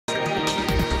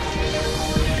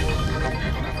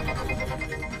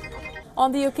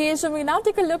On the occasion, we now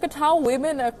take a look at how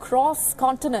women across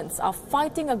continents are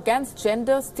fighting against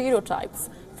gender stereotypes.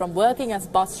 From working as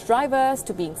bus drivers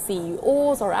to being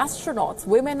CEOs or astronauts,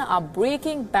 women are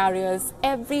breaking barriers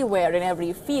everywhere in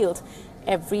every field,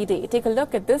 every day. Take a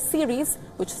look at this series,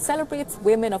 which celebrates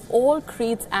women of all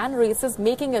creeds and races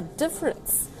making a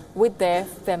difference with their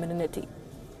femininity.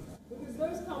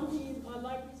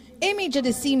 Amy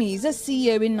Jadesimi is a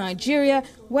CEO in Nigeria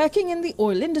working in the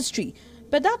oil industry.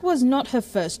 But that was not her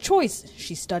first choice.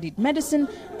 She studied medicine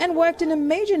and worked in a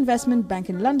major investment bank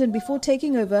in London before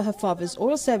taking over her father's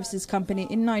oil services company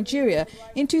in Nigeria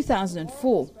in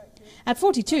 2004. At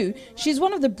 42, she's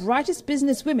one of the brightest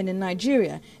businesswomen in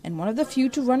Nigeria and one of the few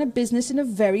to run a business in a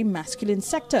very masculine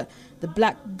sector, the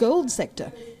black gold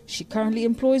sector. She currently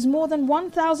employs more than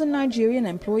 1,000 Nigerian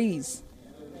employees.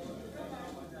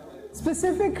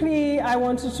 Specifically, I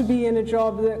wanted to be in a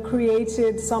job that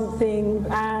created something,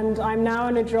 and I'm now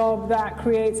in a job that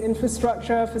creates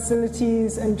infrastructure,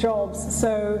 facilities and jobs,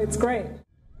 so it's great.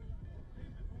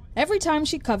 Every time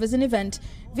she covers an event,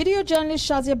 video journalist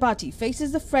Shazia Bhatti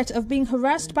faces the threat of being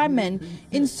harassed by men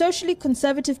in socially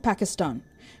conservative Pakistan.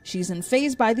 She's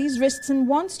unfazed by these risks and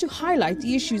wants to highlight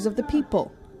the issues of the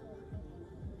people.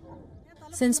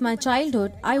 Since my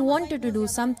childhood, I wanted to do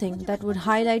something that would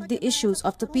highlight the issues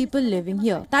of the people living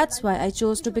here. That's why I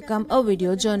chose to become a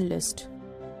video journalist.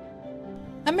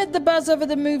 Amid the buzz over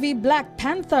the movie Black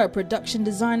Panther, production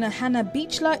designer Hannah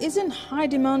Beachler is in high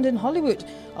demand in Hollywood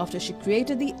after she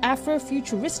created the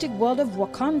Afro-futuristic world of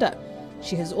Wakanda.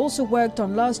 She has also worked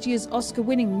on last year's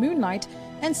Oscar-winning Moonlight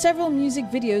and several music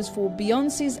videos for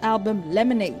Beyoncé's album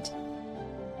Lemonade.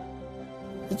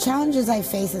 The challenges I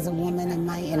face as a woman in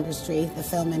my industry, the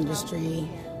film industry,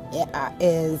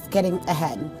 is getting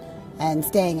ahead and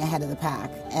staying ahead of the pack.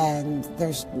 And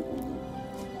there's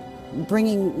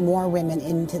bringing more women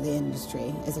into the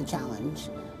industry is a challenge.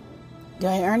 Do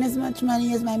I earn as much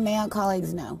money as my male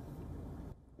colleagues? No.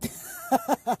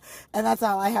 And that's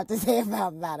all I have to say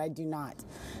about that. I do not.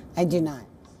 I do not.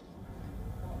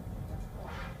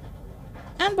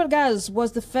 Anne Bergaz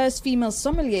was the first female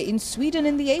sommelier in Sweden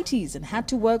in the 80s and had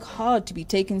to work hard to be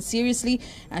taken seriously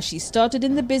as she started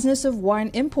in the business of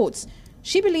wine imports.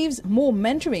 She believes more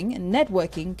mentoring and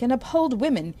networking can uphold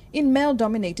women in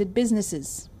male-dominated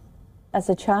businesses. As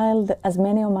a child, as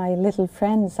many of my little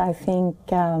friends, I think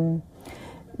our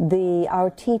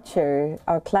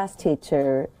class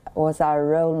teacher was our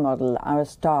role model, our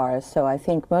star. So I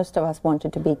think most of us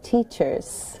wanted to be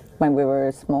teachers when we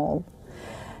were small.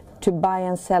 To buy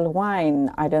and sell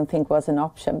wine, I don't think was an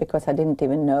option because I didn't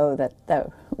even know that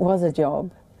there was a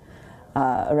job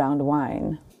around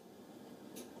wine.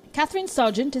 Catherine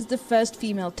Sargent is the first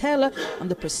female tailor on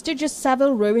the prestigious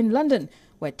Savile Row in London,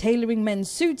 where tailoring men's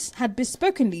suits had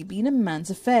bespokenly been a man's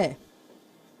affair.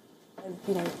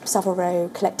 You know, Savile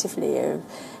Row collectively are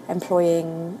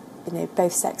employing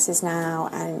both sexes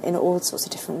now and in all sorts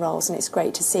of different roles, and it's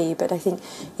great to see. But I think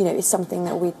it's something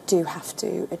that we do have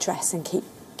to address and keep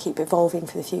evolving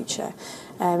for the future.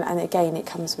 And again, it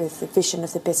comes with the vision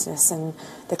of the business and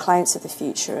the clients of the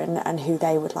future and who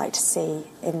they would like to see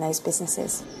in those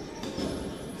businesses.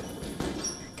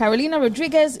 Carolina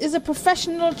Rodriguez is a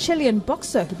professional Chilean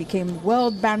boxer who became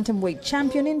world bantamweight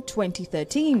champion in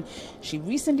 2013. She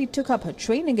recently took up her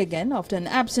training again after an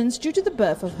absence due to the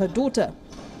birth of her daughter.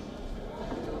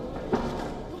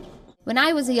 When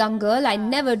I was a young girl, I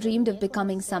never dreamed of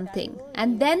becoming something.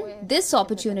 And then this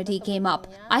opportunity came up.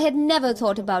 I had never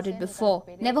thought about it before,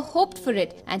 never hoped for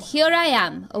it. And here I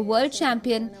am, a world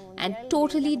champion and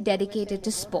totally dedicated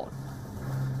to sport.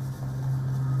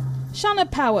 Shana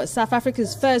Power, South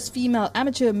Africa's first female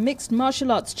amateur mixed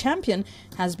martial arts champion,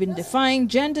 has been defying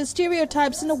gender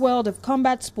stereotypes in the world of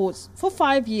combat sports for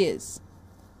 5 years.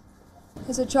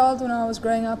 As a child, when I was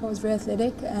growing up, I was very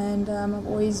athletic and I've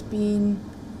always been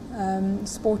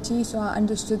sporty, so I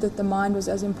understood that the mind was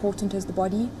as important as the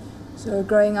body. So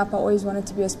growing up, I always wanted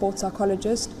to be a sports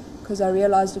psychologist because I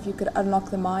realized if you could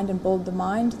unlock the mind and build the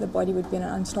mind, the body would be an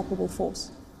unstoppable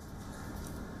force.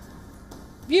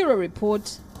 Bureau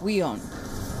Report, WION.